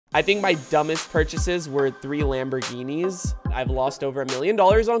I think my dumbest purchases were 3 Lamborghinis. I've lost over $1 million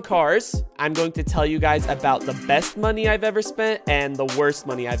on cars. I'm going to tell you guys about the best money I've ever spent and the worst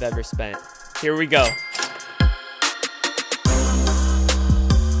money I've ever spent. Here we go.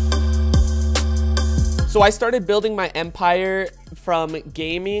 So I started building my empire from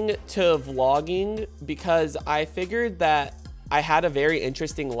gaming to vlogging because I figured that I had a very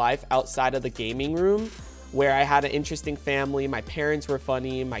interesting life outside of the gaming room, where I had an interesting family, my parents were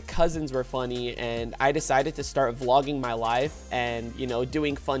funny, my cousins were funny, and I decided to start vlogging my life and, you know,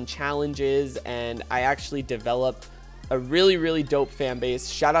 doing fun challenges, and I actually developed a really dope fan base.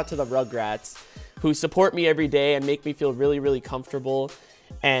 Shout out to the Rugrats, who support me every day and make me feel really comfortable.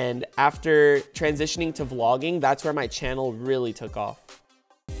 And after transitioning to vlogging, that's where my channel really took off.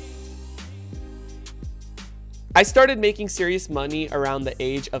 I started making serious money around the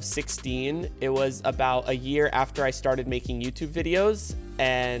age of 16. It was about a year after I started making YouTube videos,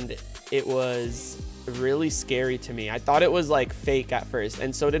 and it was really scary to me. I thought it was like fake at first,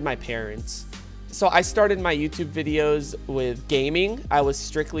 and so did my parents. So I started my YouTube videos with gaming. I was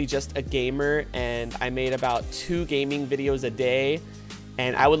strictly just a gamer, and I made about 2 gaming videos a day.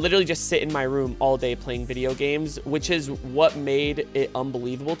 And I would literally just sit in my room all day playing video games, which is what made it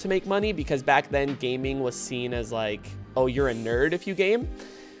unbelievable to make money, because back then gaming was seen as like, oh, you're a nerd if you game.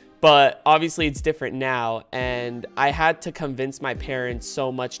 But obviously it's different now, and I had to convince my parents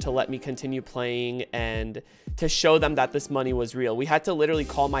so much to let me continue playing and to show them that this money was real. We had to literally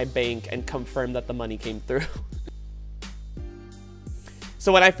call my bank and confirm that the money came through.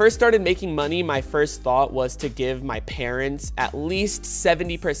 So when I first started making money, my first thought was to give my parents at least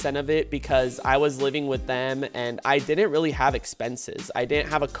 70% of it, because I was living with them and I didn't really have expenses. I didn't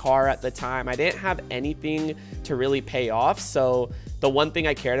have a car at the time. I didn't have anything to really pay off. So the one thing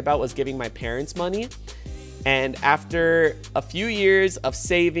I cared about was giving my parents money. And after a few years of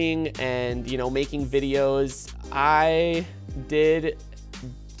saving and, you know, making videos, I did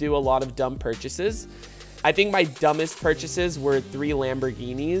do a lot of dumb purchases. I think my dumbest purchases were 3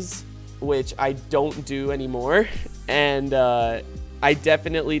 Lamborghinis, which I don't do anymore. And I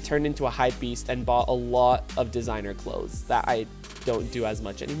definitely turned into a hype beast and bought a lot of designer clothes that I don't do as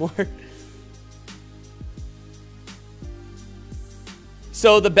much anymore.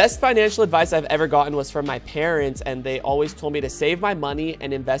 So the best financial advice I've ever gotten was from my parents, and they always told me to save my money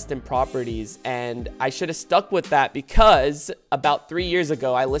and invest in properties. And I should have stuck with that, because about 3 years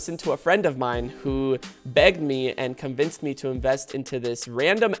ago, I listened to a friend of mine who begged me and convinced me to invest into this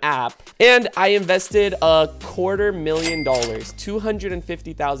random app. And I invested $250,000,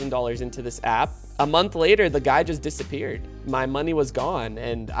 $250,000 into this app. A month later, the guy just disappeared. My money was gone.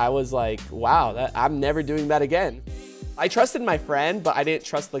 And I was like, wow, I'm never doing that again. I trusted my friend, but I didn't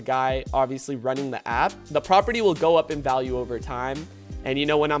trust the guy obviously running the app. The property will go up in value over time. And you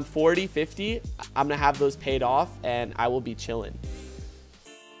know, when I'm 40, 50, I'm gonna have those paid off and I will be chilling.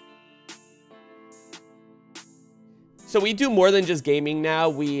 So we do more than just gaming now.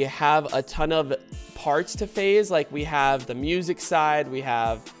 We have a ton of parts to FaZe. Like, we have the music side, we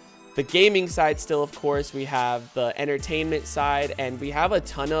have the gaming side still, of course, we have the entertainment side, and we have a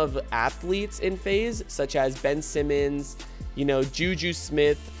ton of athletes in FaZe, such as Ben Simmons, you know, Juju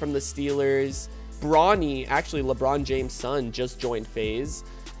Smith from the Steelers. Bronny, actually LeBron James' son, just joined FaZe,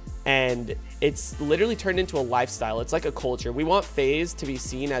 and it's literally turned into a lifestyle. It's like a culture. We want FaZe to be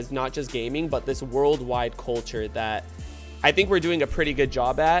seen as not just gaming, but this worldwide culture that I think we're doing a pretty good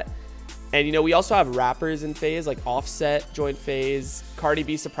job at. And, you know, we also have rappers in FaZe, like Offset joined FaZe. Cardi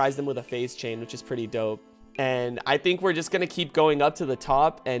B surprised them with a FaZe chain, which is pretty dope. And I think we're just going to keep going up to the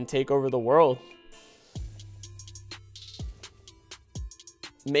top and take over the world.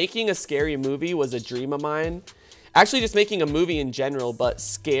 Making a scary movie was a dream of mine. Actually, just making a movie in general, but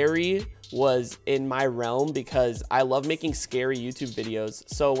scary was in my realm because I love making scary YouTube videos.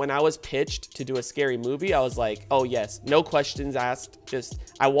 So when I was pitched to do a scary movie, I was like, oh yes, no questions asked, just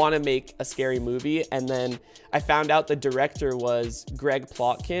I want to make a scary movie. And then I found out the director was Greg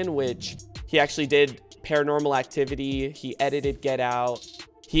Plotkin, which he actually did Paranormal Activity, he edited Get Out,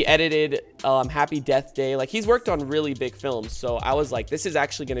 he edited Happy Death Day. Like, he's worked on really big films. So I was like, this is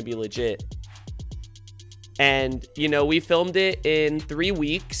actually going to be legit. And, you know, we filmed it in 3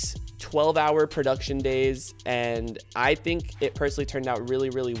 weeks, 12-hour production days, and I think it personally turned out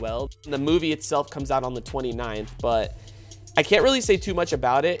really well. The movie itself comes out on the 29th, but I can't really say too much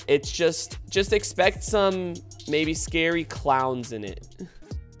about it. It's just expect some maybe scary clowns in it.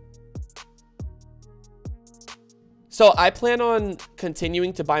 So I plan on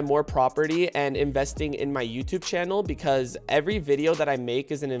continuing to buy more property and investing in my YouTube channel because every video that I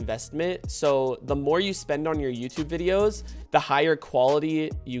make is an investment. So the more you spend on your YouTube videos, the higher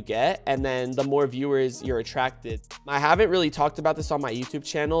quality you get, and then the more viewers you're attracted. I haven't really talked about this on my YouTube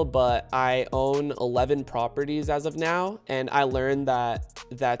channel, but I own 11 properties as of now, and I learned that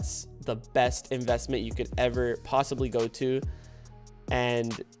that's the best investment you could ever possibly go to.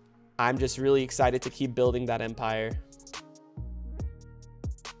 And I'm just really excited to keep building that empire.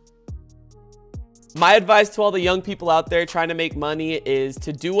 My advice to all the young people out there trying to make money is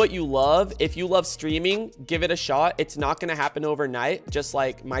to do what you love. If you love streaming, give it a shot. It's not going to happen overnight, just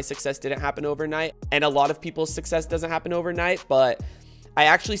like my success didn't happen overnight. And a lot of people's success doesn't happen overnight, but I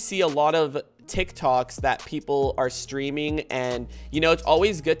actually see a lot of TikToks that people are streaming, and it's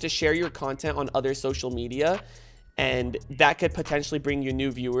always good to share your content on other social media, and that could potentially bring you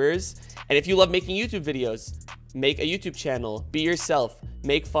new viewers. And if you love making YouTube videos, make a YouTube channel, be yourself,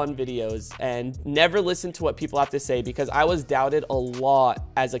 make fun videos, and never listen to what people have to say, because I was doubted a lot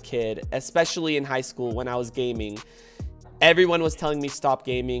as a kid, especially in high school when I was gaming. Everyone was telling me stop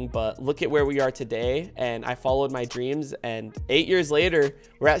gaming, but look at where we are today, and I followed my dreams, and 8 years later,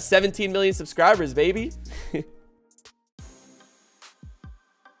 we're at 17 million subscribers, baby.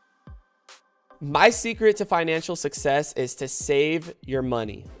 My secret to financial success is to save your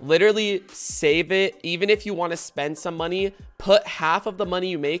money. Literally save it. Even if you want to spend some money, put half of the money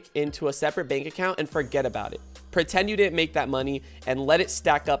you make into a separate bank account and forget about it. Pretend you didn't make that money and let it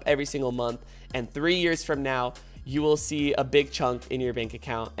stack up every single month. And 3 years from now, you will see a big chunk in your bank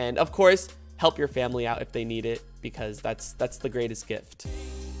account. And of course, help your family out if they need it, because that's the greatest gift.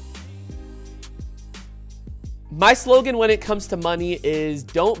 My slogan when it comes to money is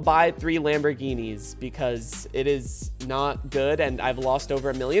don't buy 3 Lamborghinis, because it is not good, and I've lost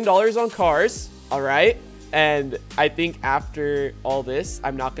over $1 million on cars, all right? And I think after all this,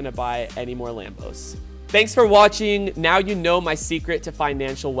 I'm not gonna buy any more Lambos. Thanks for watching. Now you know my secret to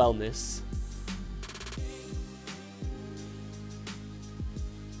financial wellness.